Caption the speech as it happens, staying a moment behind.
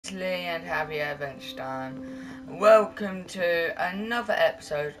it's Lee and Xavier Welcome to another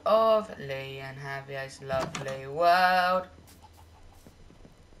episode of Lee and Javier's lovely world.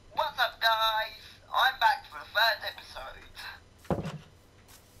 What's up, guys? I'm back for the third episode.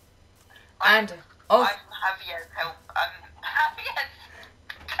 I'm Javier's help.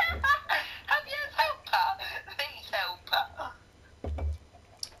 Javier's helper. Lee's helper.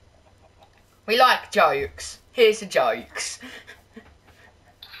 We like jokes. Here's the jokes.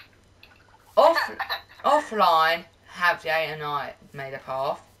 Offline, Xavier and I made a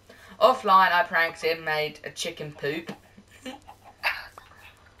path. Offline, I pranked him, made a chicken poop. Well,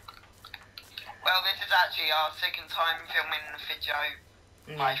 this is actually our second time filming the video.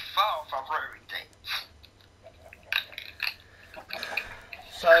 My father ruined it.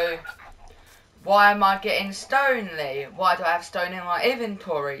 So, why am I getting stone, Lee? Why do I have stone in my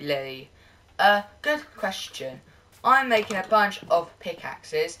inventory, Lee? Good question. I'm making a bunch of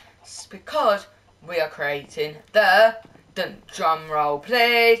pickaxes because we are creating the drum roll,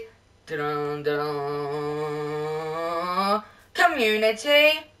 please. Dun, dun,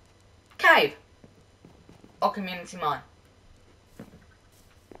 community cave or community mine.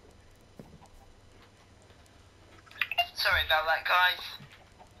 Sorry about that, guys.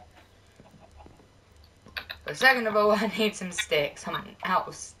 But second of all, I need some sticks. I'm out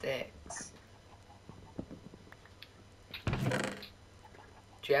of sticks.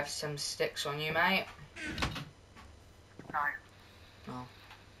 Do you have some sticks on you, mate? No. Oh.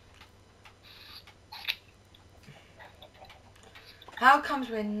 How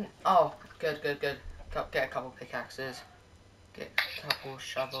comes when... Oh, good. Get a couple pickaxes. Get a couple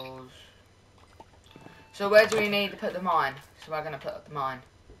shovels. So where do we need to put the mine? So we're going to put up the mine.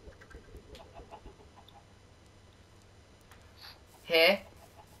 Here?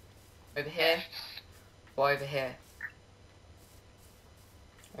 Over here? Or over here?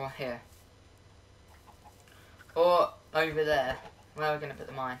 Or here? Or over there? Where are we going to put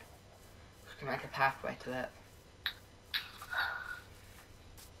the mine? We can make a pathway to it.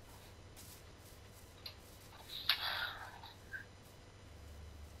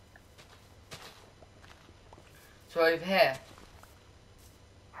 So over here.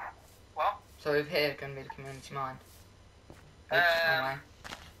 What? So over here is going to be the community mine. No,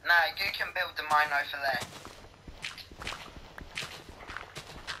 you can build the mine over there.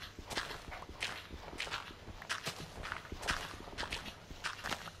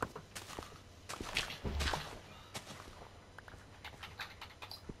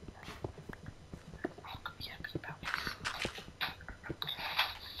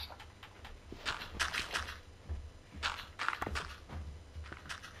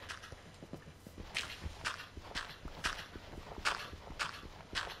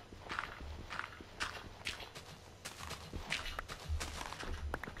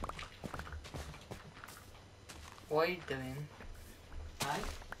 What are you doing? Hey?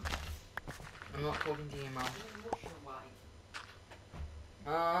 I'm not talking to you,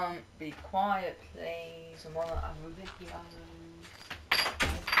 Mum. Be quiet, please. I'm on a video.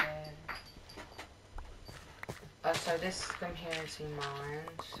 Okay. So this is community mine,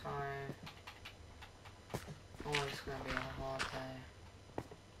 so... Oh, it's gonna be a hard day.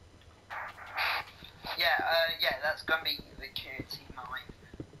 Yeah, that's gonna be the community mine.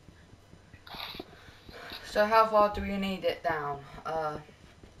 So how far do we need it down?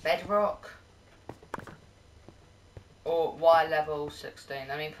 Bedrock? Or Y level 16?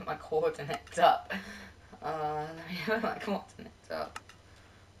 Let me put my coordinates up. Let me put my coordinates up.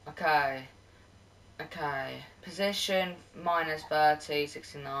 Okay. Position minus 30,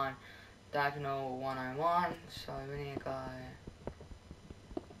 69. Diagonal 101. So we need to go...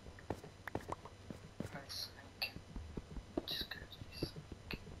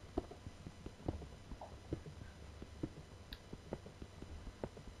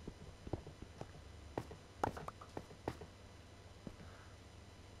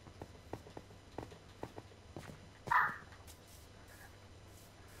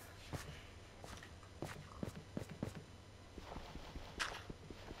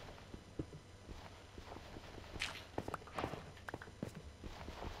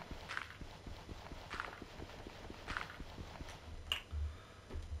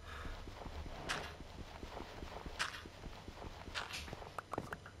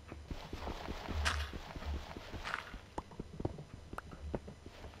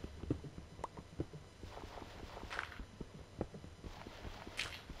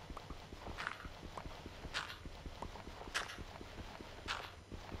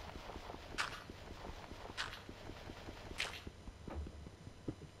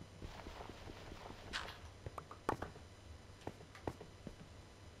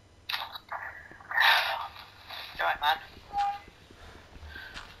 man.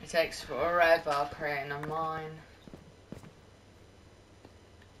 It takes forever creating a mine.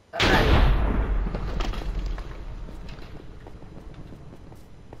 Okay.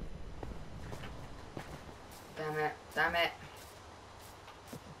 Damn it, damn it.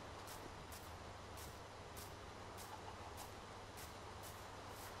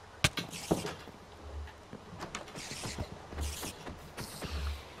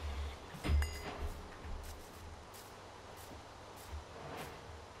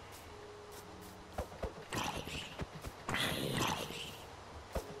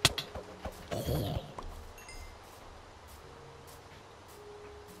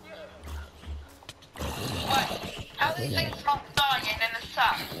 How do things not dying in the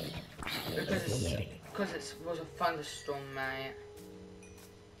sun? Because it was a thunderstorm, mate.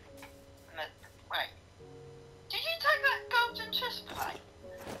 Wait. Did you take that golden chest plate?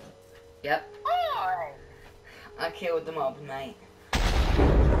 Yep. Why? I killed the mob, mate.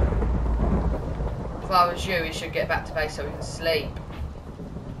 If I was you should get back to base so we can sleep.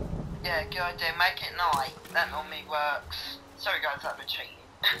 Yeah, good idea. Make it night. That normally works. Sorry guys, that was cheating.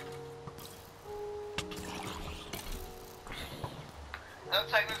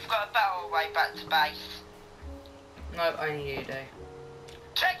 Looks like we've got a battle way back to base. No, only you do.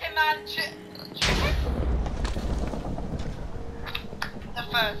 Chicken man! Chicken! The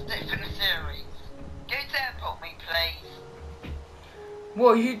first step in the series. Can you teleport me, please?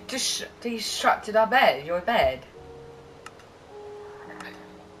 Well, you destructed our bed, your bed.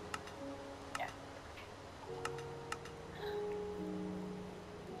 Yeah.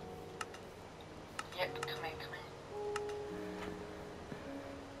 Yep, come here.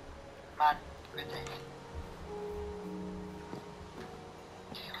 Man, good day.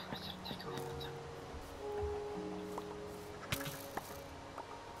 Take off.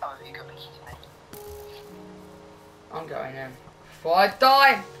 Oh, you got me hitting me. I'm going in. Before I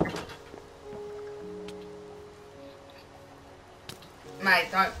die!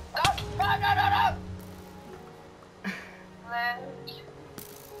 Mate, don't. No.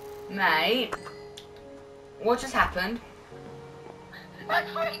 Mate, what just happened? My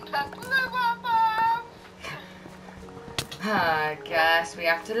creeper blew up off. I guess we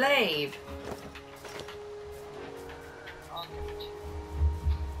have to leave.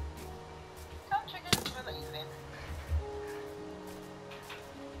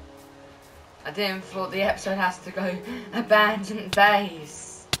 I didn't thought the episode has to go abandoned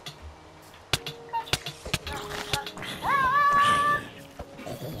base.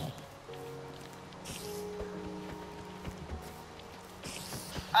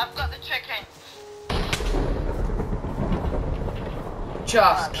 I've got the chicken.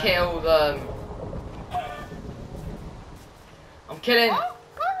 Just kill them. I'm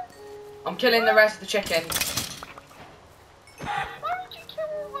killing the rest of the chickens. Why would you kill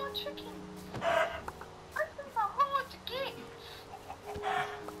all our chickens? Chickens are hard to get.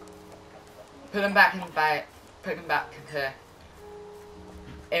 Put them back in the bag. Put them back here.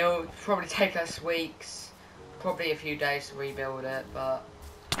 It'll probably take us weeks, probably a few days to rebuild it, but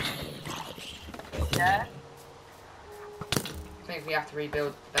Yeah. I think we have to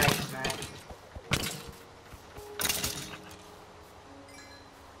rebuild the base, mate.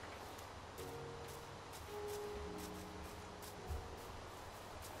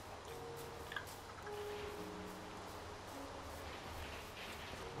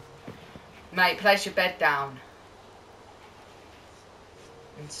 Mate, place your bed down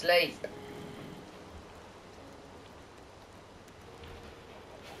and sleep.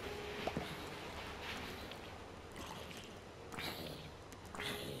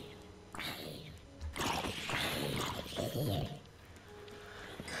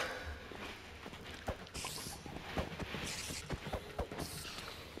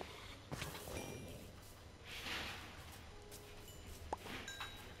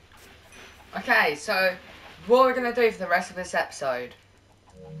 Okay, so what we're going to do for the rest of this episode,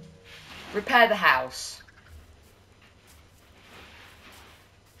 repair the house.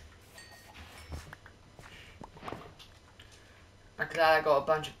 I'm glad I got a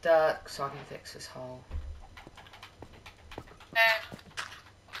bunch of dirt so I can fix this hole.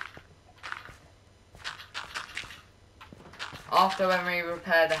 After when we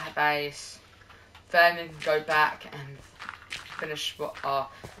repair the base, then we can go back and finish what our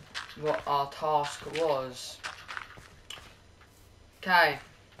task was. Okay.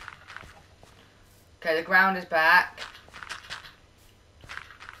 Okay, the ground is back.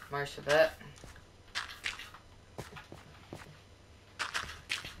 Most of it.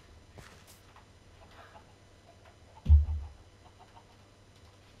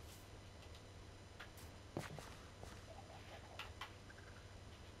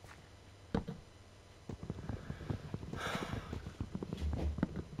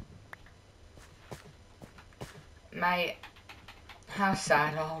 Mate, how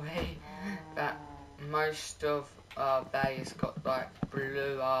sad are we that most of our base got like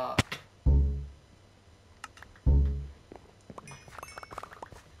blew up?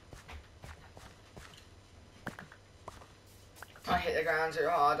 I hit the ground too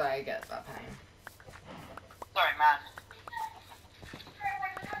hard, I get that pain. Sorry, man.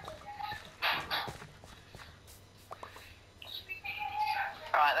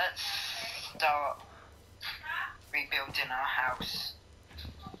 Alright, let's start rebuilding our house.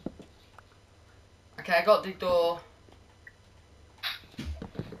 Okay, I got the door.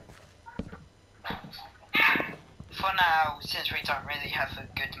 For now, since we don't really have a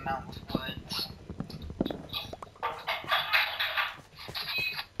good amount of wood,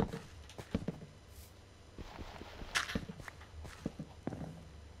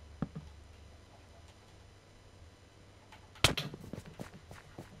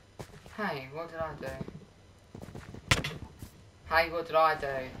 Hey, what did I do? Hey, what did I do?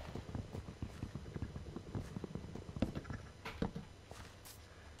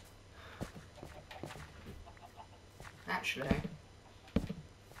 Actually,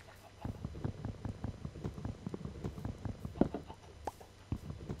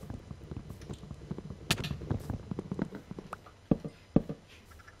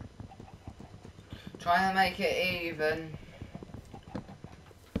 trying to make it even.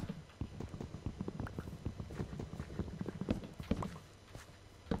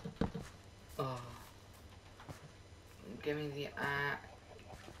 Oh, give me the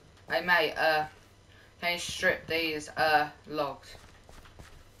Hey mate, can you strip these logs?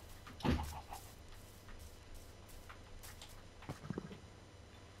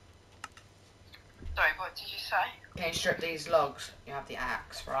 sorry, what did you say? Can you strip these logs? You have the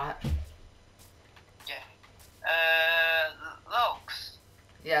axe, right? Yeah. Logs.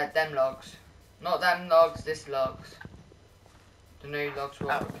 Yeah, them logs. Not them logs, this logs. The new logs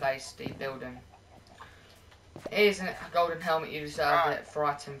will replace the building. Here's a golden helmet, you deserve it.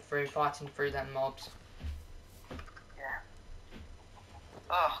 Fighting through them mobs. Yeah.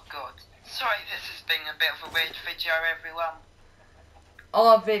 Oh god. Sorry, this has been a bit of a weird video, everyone.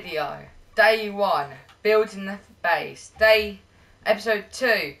 Our video, day 1, building the base. Episode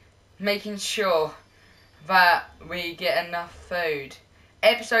 2, making sure that we get enough food.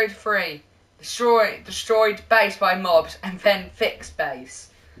 Episode 3, destroyed base by mobs and then fix base.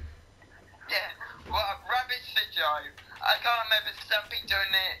 Yeah, what a rubbish video. I can't remember something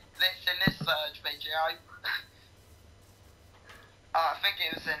doing this in this third video. Oh, I think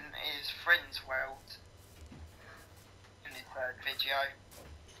it was in his friend's world. In his third video.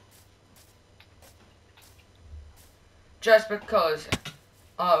 Just because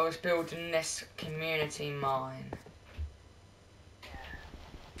I was building this community mine.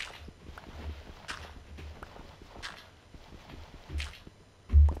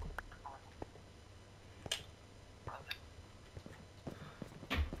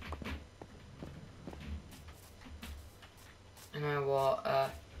 You know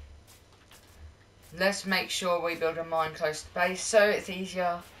what, let's make sure we build a mine close to base so it's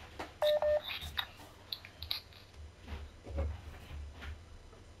easier.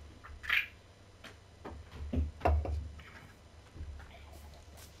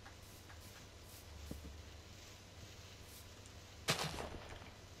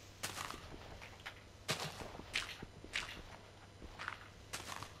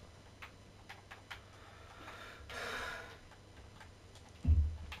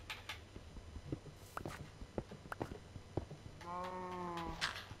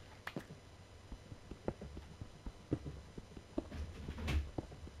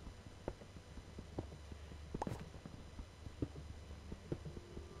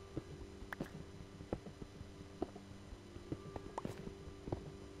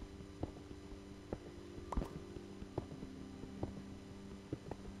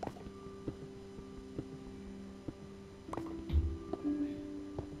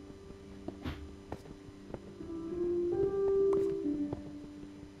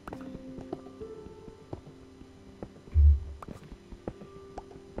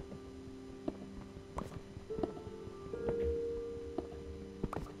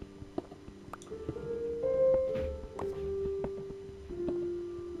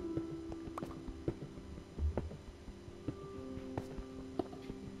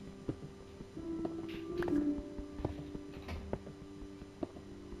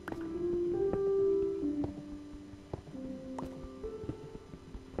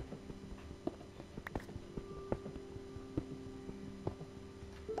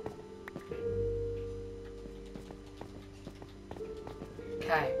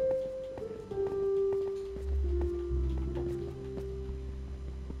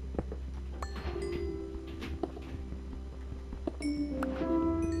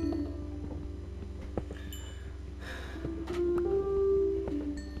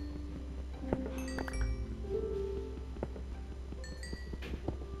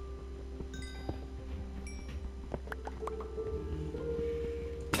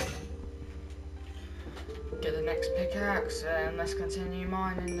 the next pickaxe and let's continue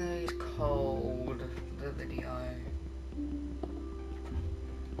mining these coal. The video.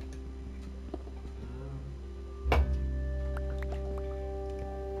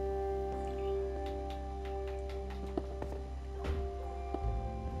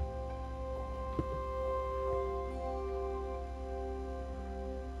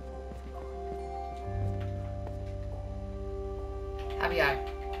 Xavier.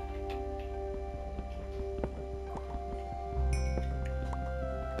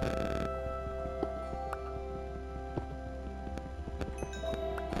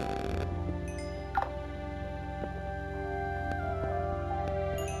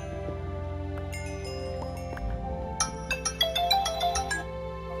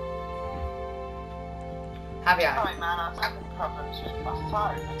 Xavier. Sorry man, I was having problems with my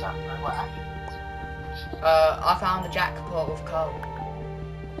phone. I don't know what happened. I found a jackpot of coal.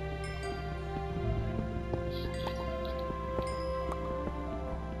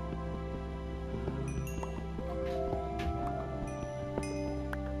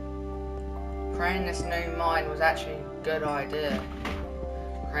 Creating this new mine was actually a good idea.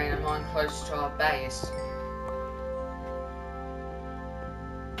 Creating a mine close to our base.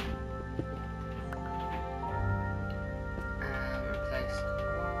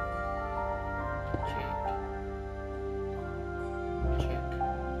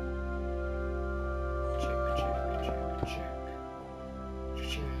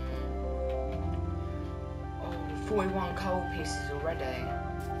 Oh, 41 coal pieces already.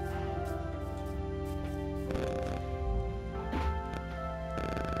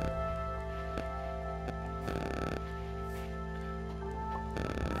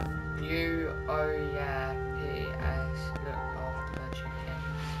 PS, look after the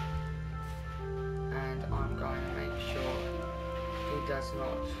chickens. And I'm going to make sure he does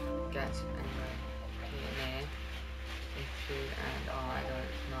not get anywhere near. If you and I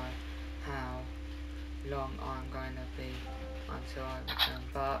don't know how long I'm going to be until I return,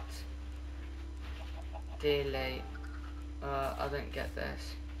 but dearly, I don't get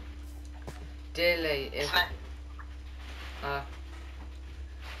this. Dearly,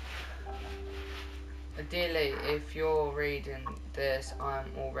 if you're reading this,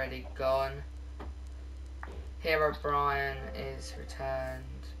 I'm already gone. Herobrian is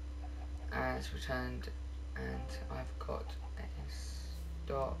returned, and I've got a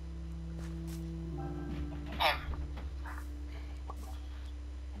stop.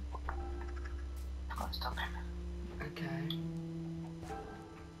 Stop him. Okay.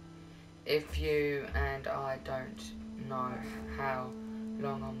 If you and I don't know how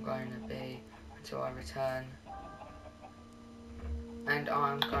long I'm going to be until I return, and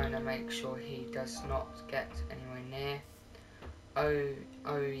I'm going to make sure he does not get anywhere near.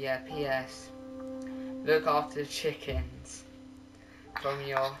 Oh yeah, PS. Look after the chickens from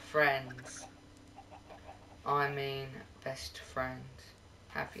your friends. I mean, best friend.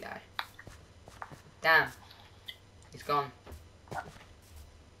 Xavier. Damn. He's gone.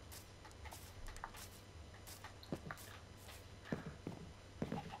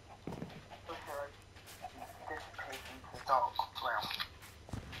 Dog well,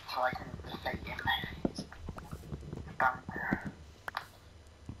 so I can defeat him.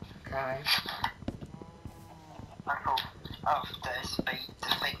 Okay. I thought after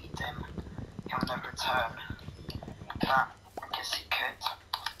defeated him, he'll never return. But I guess he could.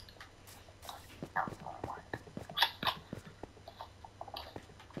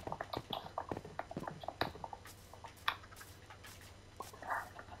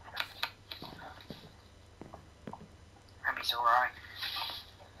 He's alright.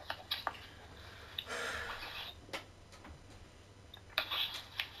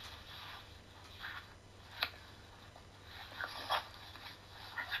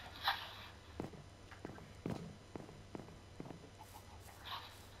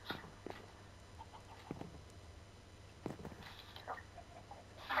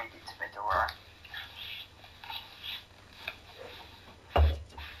 Maybe it's a bit alright.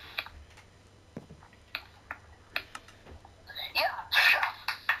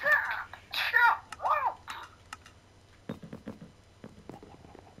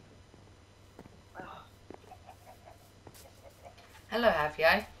 Hello,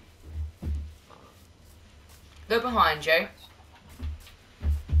 Xavier. Look behind you.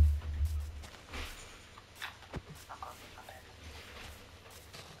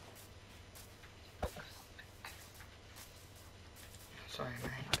 Sorry,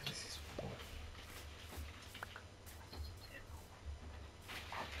 mate. This is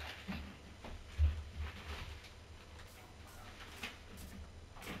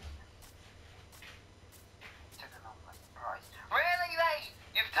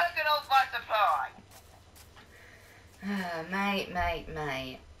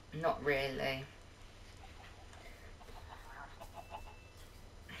Mate, not really.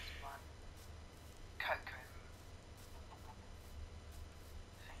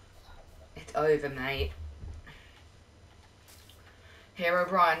 It's over, mate.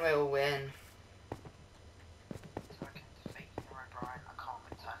 Herobrian will win. So I can defeat Herobrian. I can't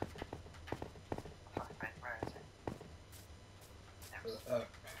return. Where is it?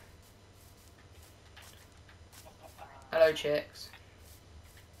 Hello, chicks.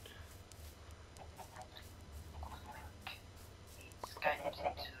 Escaped into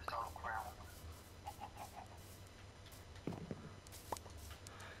the dark realm.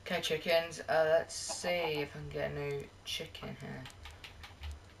 Okay, chickens. Let's see if I can get a new chicken here.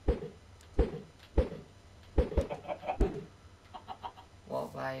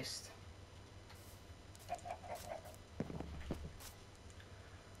 What waste?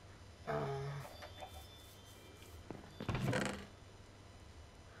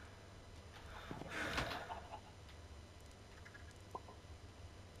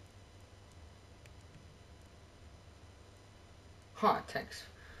 It takes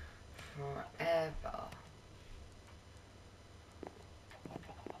forever.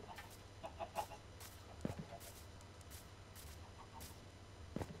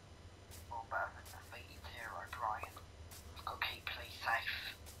 Or better than defeating Herobrian. I've got to keep Lee safe.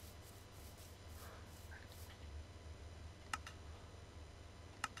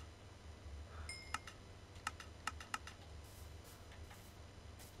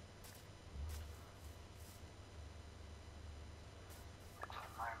 For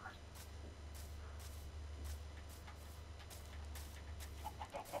a moment.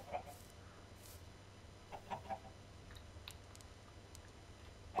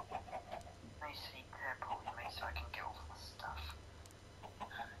 Basically, teleport with me so I can get all the stuff.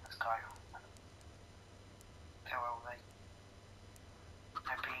 Let's go. Farewell, Lee.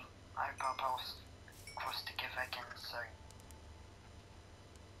 I hope our paths cross together again soon.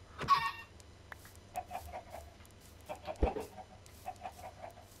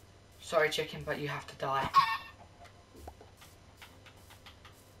 Sorry, chicken, but you have to die.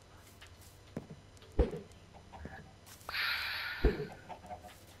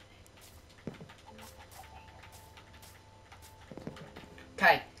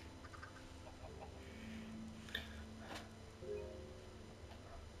 Okay.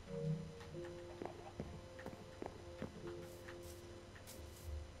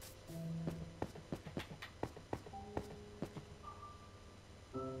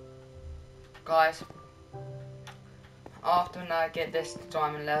 Guys, after I get this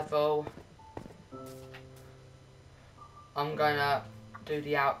diamond level, I'm gonna do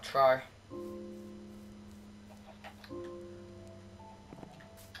the outro.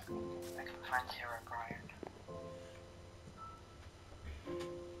 I can find Herobrian.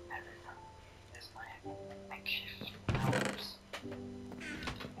 There's my makeshift helps.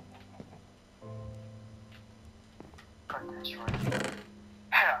 Got this right.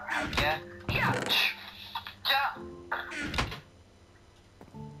 Hello, Xavier. Yeah. Yeah.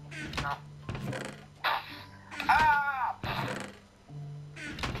 No. Ah!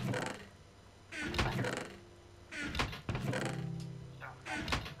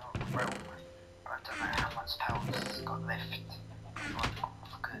 I don't know how much power this has got left before I've gone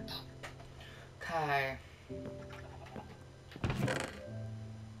for good. Okay.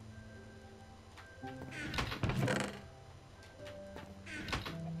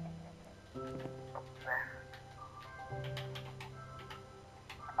 Up there.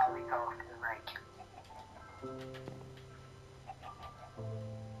 I'll go after the lake.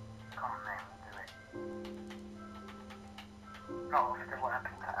 Can't let him do it. Not after what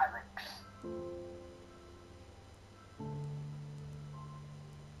happened to Alex.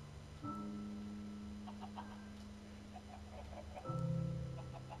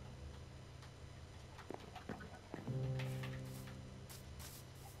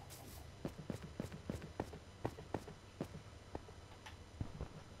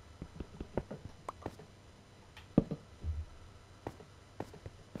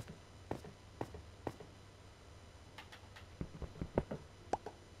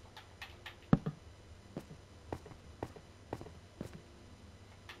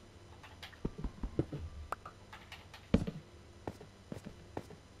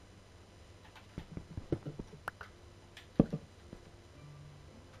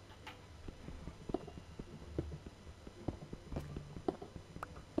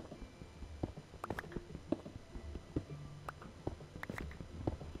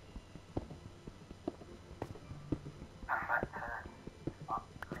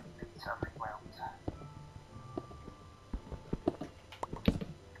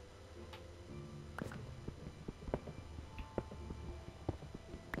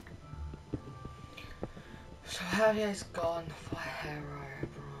 So Javier's gone for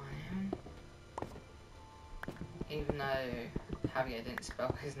Herobrian. Even though Javier didn't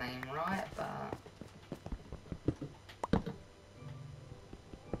spell his name right, but...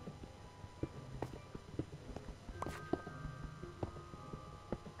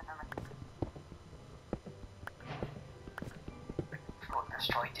 Got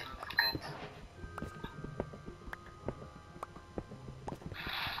destroyed him for good.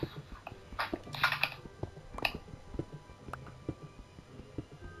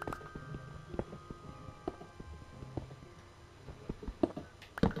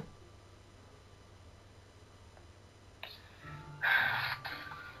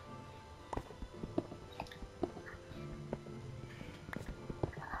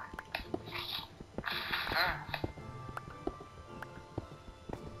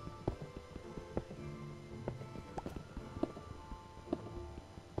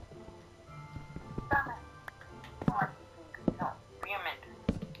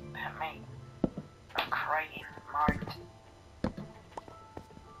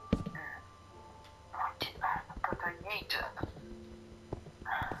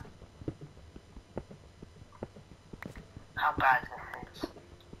 How bad this is.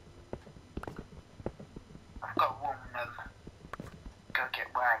 I've got to warn them. Go get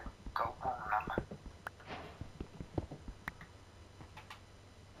away. Go warn them.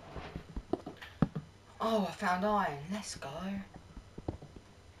 Oh, I found iron. Let's go.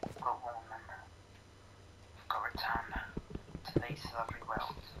 Go warn them. Go return to these lovely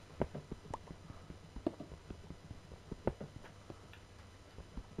worlds.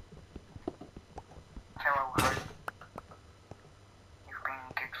 Farewell, Hope. You've been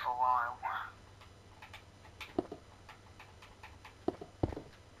good for a while.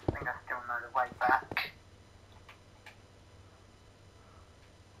 I think I still know the way back.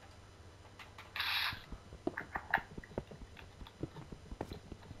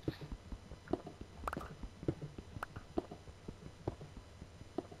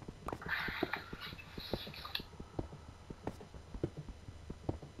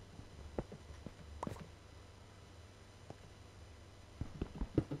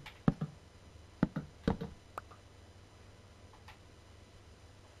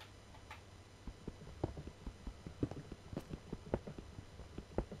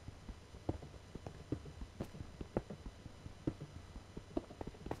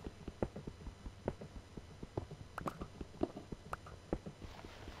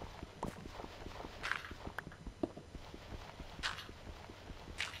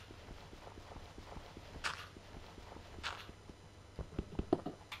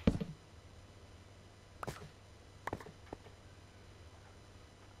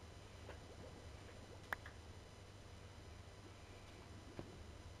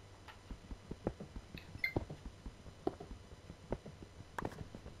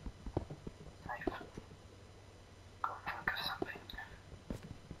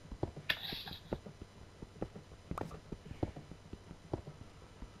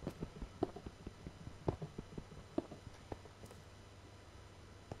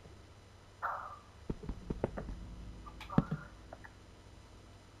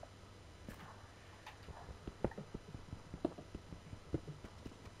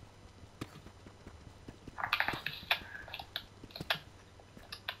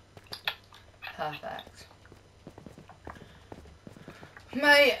 Perfect.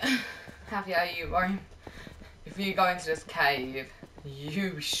 Mate, Javier, you won't. If you go into this cave,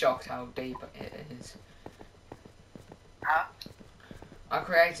 you'll be shocked how deep it is. Huh? I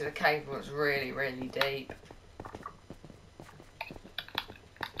created a cave that's really, really deep.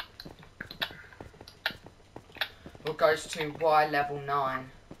 It goes to Y level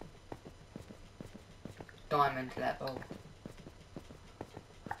 9. Diamond level.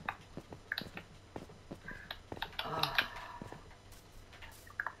 Ah.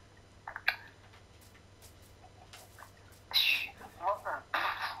 What the?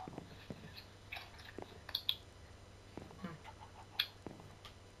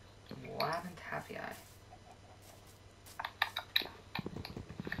 What happened to Javier?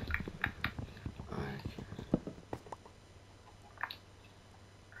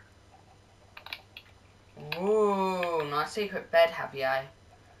 Ooh, nice secret bed, Javier.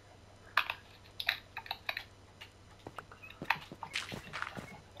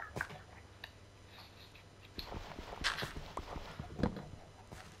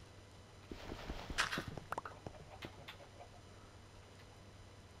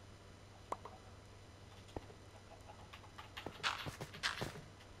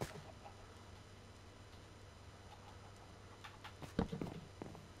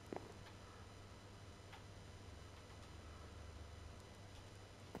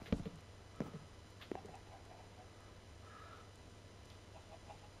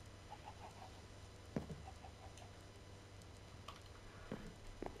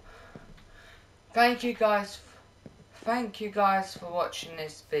 Thank you guys for watching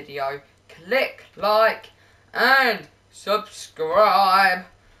this video. Click like and subscribe,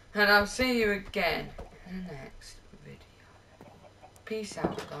 and I'll see you again in the next video. Peace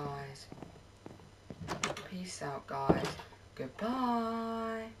out, guys. Peace out, guys.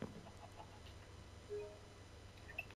 Goodbye.